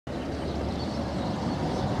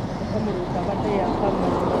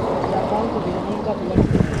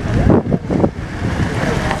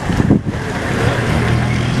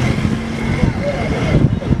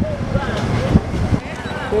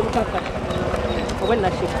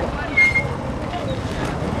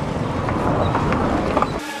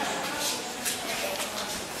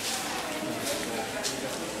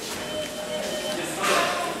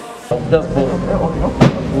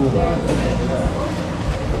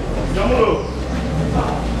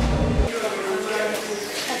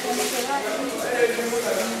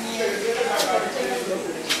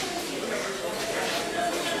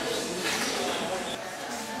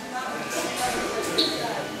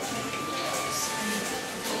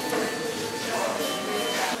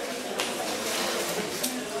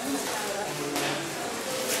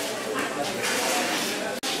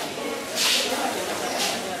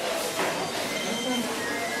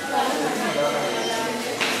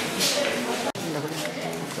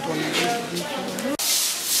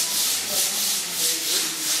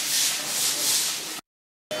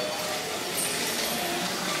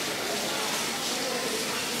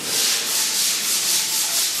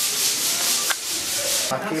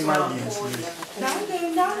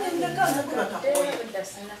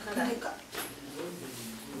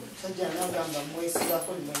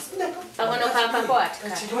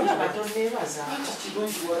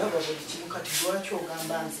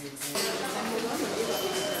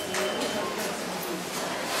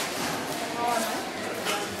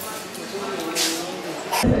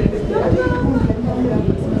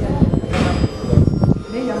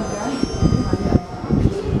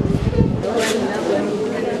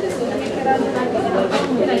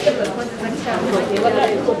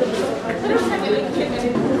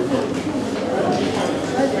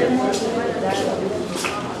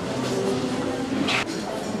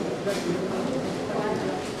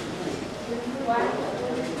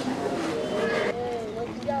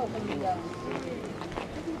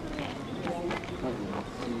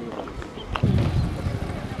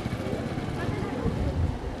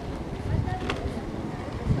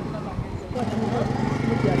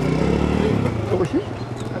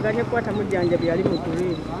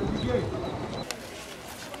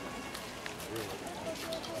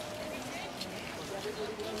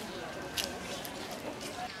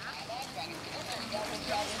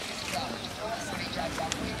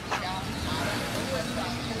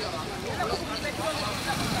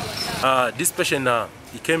This patient,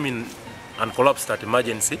 he came in and collapsed at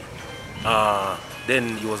emergency.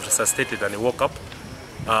 Then he was resuscitated and he woke up.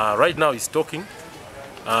 Right now he's talking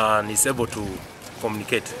and he's able to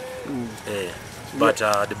communicate. But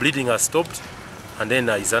the bleeding has stopped and then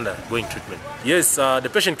he's undergoing treatment. Yes, the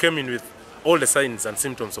patient came in with all the signs and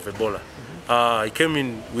symptoms of Ebola. He came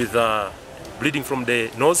in with bleeding from the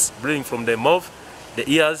nose, bleeding from the mouth, the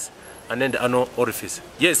ears, and then the anal orifice.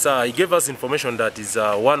 Yes, he gave us information that is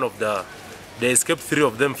one of they escaped 3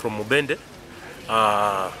 of them from Mubende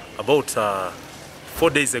about 4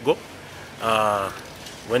 days ago.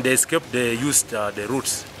 When they escaped, they used the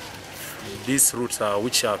routes. These routes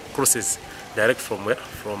which are crosses direct from where?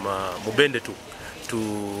 From Mubende to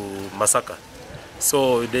Masaka.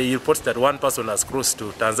 So they reported that one person has crossed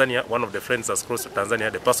to Tanzania, one of the friends has crossed to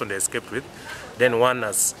Tanzania, the person they escaped with. Then one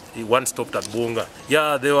stopped at Bunga.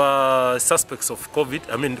 Yeah, there were suspects of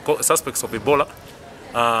COVID, suspects of Ebola.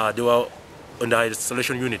 They were in the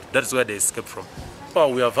isolation unit. That's where they escaped from.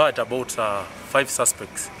 Well, we have had about 5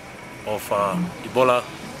 suspects of Ebola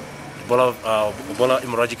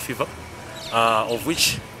hemorrhagic fever, of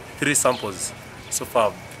which 3 samples so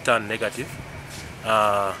far have turned negative.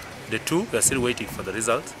 The 2, we are still waiting for the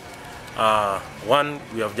result. 1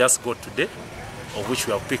 we have just got today, of which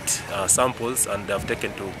we have picked samples and have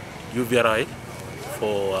taken to UVRI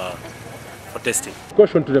for testing.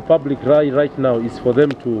 Caution to the public right now is for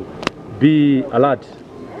them to be alert.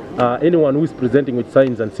 Anyone who is presenting with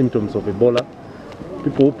signs and symptoms of Ebola,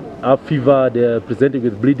 people who have fever, they are presenting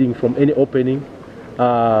with bleeding from any opening,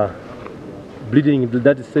 bleeding,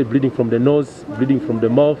 that is say bleeding from the nose, bleeding from the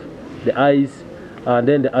mouth, the eyes, and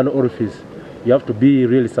then the anal orifice. You have to be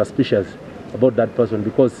really suspicious about that person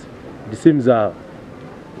because it seems the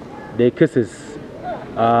cases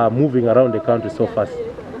are moving around the country so fast.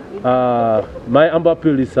 My humble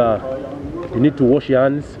appeal is you need to wash your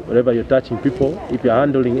hands whenever you're touching people. If you're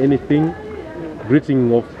handling anything,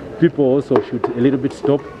 greeting of people also should a little bit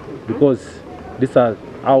stop because these are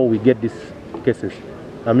how we get these cases.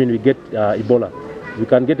 We get Ebola. We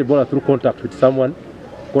can get Ebola through contact with someone,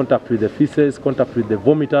 contact with the feces, contact with the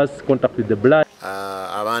vomiters, contact with the blood.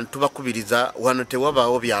 Abantu bakubiriza wano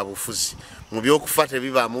tewabaawo byabufuzi mu by'okufa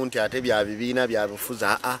tebibaamu nti ate bya bibiina bya bufuzi.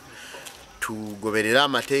 tugoberera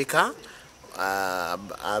amateeka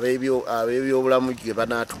abebyobulamu ge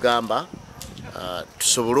banatugamba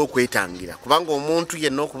tusobole okwetangira kubanga omuntu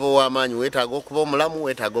yenna okuba ow'amaanyi weetaaga okuba omulamu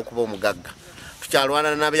weetaaga okuba omugagga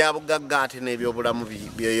tukyalwana na byabugagga ate n'ebyobulamu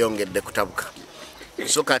byeyongedde kutabuka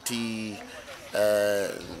so kati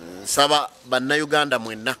nsaba bannayuganda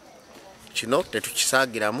mwenna kino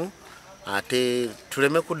tetukisaagiramu ate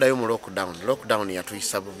tuleme kuddayo mu lockdown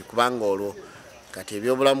yatuyisa bubi kubanga olwo kati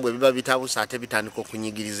ebyobulamu bwe biba bitabusa ate bitandika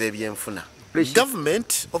okunyigiriza ebyenfuna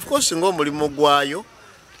government of course ng'omulimu gwayo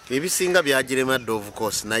ebisinga byagiremadde of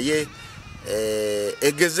course naye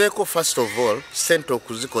egezeeko first of all sente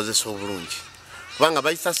okuzikozesa obulungi kubanga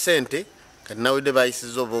bayisa sente kati nawedde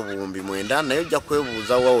bayisiza oba obuwumbi 9 naye ojja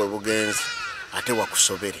kwebuuza wawe bugenzi ate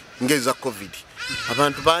wakusobere ngeza covid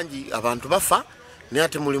abantu bangi abantu bafa naye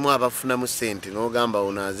ate mulimu abafunamu sente n'ogamba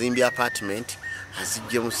ono azimbye apartment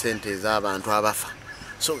azijje mu sente ez'abantu abafa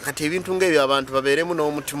so kati ebintu ng'ebyo abantu babeeremu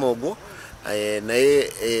n'omutima ogwo naye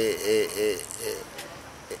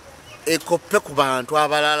ekoppe ku bantu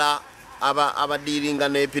abalala abadiiringa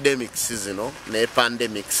n'epidemics zino ne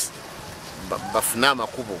pandemics bafune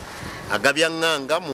amakubo agabyaŋŋanga